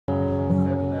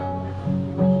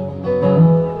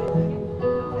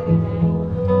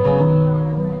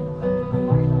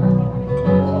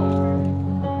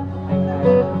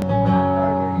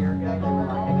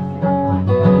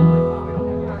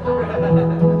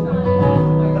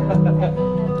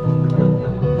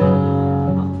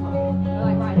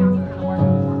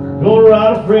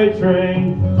freight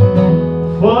train,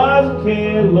 far as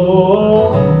can,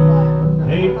 Lord,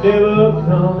 ain't never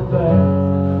coming back.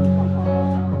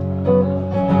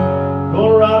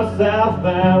 Gonna ride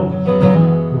southbound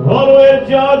all the way to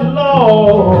Georgia,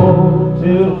 Lord,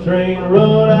 till the train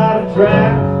run out of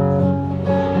track.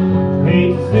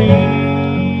 Can't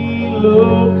see,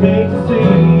 Lord, can't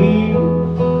see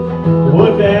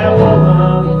what that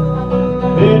woman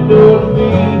been doing to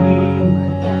me.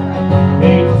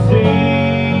 Can't see,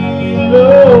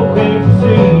 Lord, can't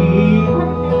see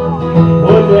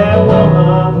what that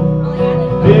woman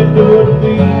been doing to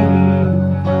me.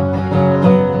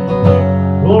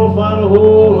 Gonna find a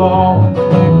hole on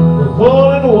the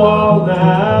hole in the wall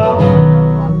now.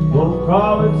 Gonna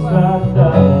crawl inside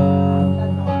down.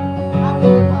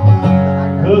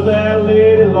 'Cause that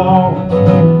lady long,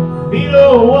 he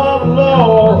don't want the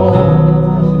Lord,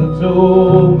 she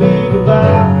told me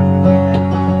goodbye.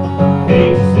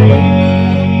 Can't see,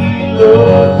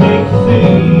 Lord, can't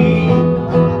see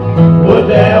what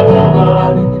that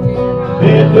woman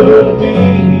been doing to me.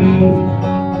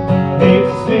 Can't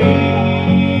see,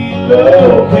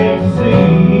 Lord, can't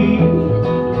see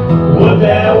what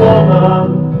that woman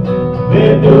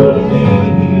been doing to me.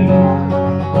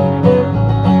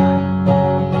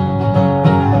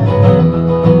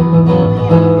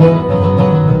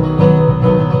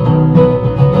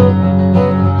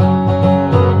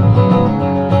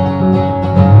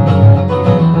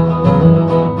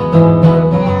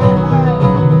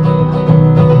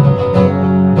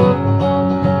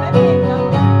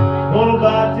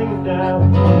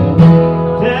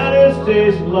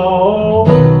 Long,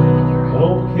 I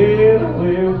don't care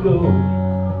where it goes.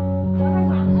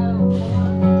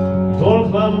 Gonna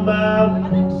climb a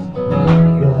mountain,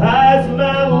 the highest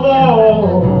mountain,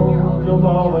 Lord. Jump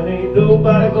off, it ain't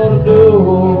nobody gonna do.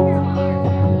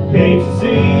 Can't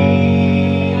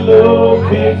see, Lord,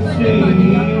 can't see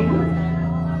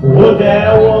what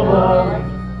that woman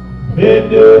been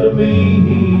doing to me.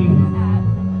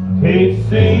 Can't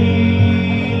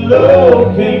see,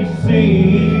 Lord, can't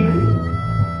see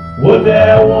what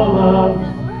that woman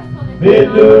been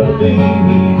doing to me.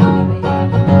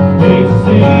 Can't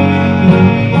see,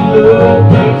 Lord,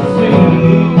 can't see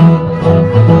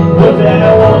what that